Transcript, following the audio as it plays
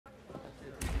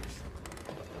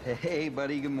Hey,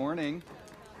 buddy, good morning.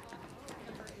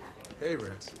 Hey,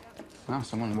 Rex. Oh,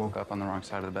 someone woke up on the wrong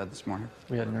side of the bed this morning.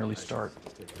 We had an early start.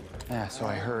 Yeah, so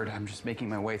I heard. I'm just making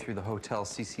my way through the hotel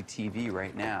CCTV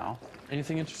right now.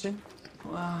 Anything interesting?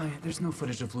 Well, there's no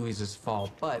footage of Louise's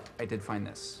fall, but I did find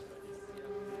this.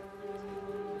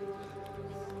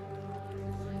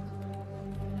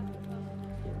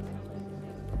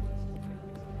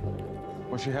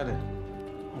 Where's she headed?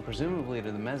 Well, presumably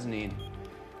to the mezzanine.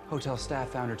 Hotel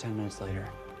staff found her 10 minutes later.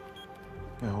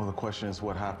 Yeah, well, the question is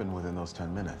what happened within those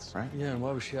 10 minutes, right? Yeah, and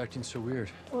why was she acting so weird?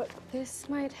 Well, this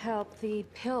might help. The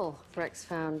pill Rex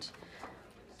found.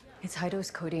 It's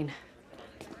high-dose codeine.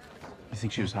 You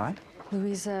think she was high?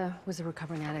 Louisa was a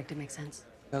recovering addict. It makes sense.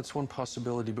 That's one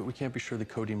possibility, but we can't be sure the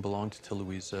codeine belonged to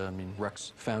Louisa. I mean,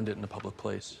 Rex found it in a public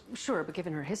place. Sure, but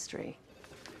given her history.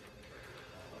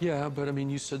 Yeah, but I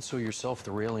mean, you said so yourself. The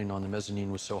railing on the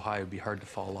mezzanine was so high, it'd be hard to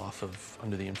fall off of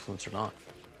under the influence or not.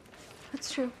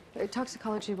 That's true.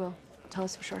 Toxicology will tell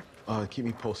us for sure. Keep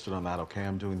me posted on that, okay?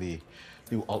 I'm doing the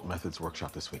new alt methods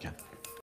workshop this weekend.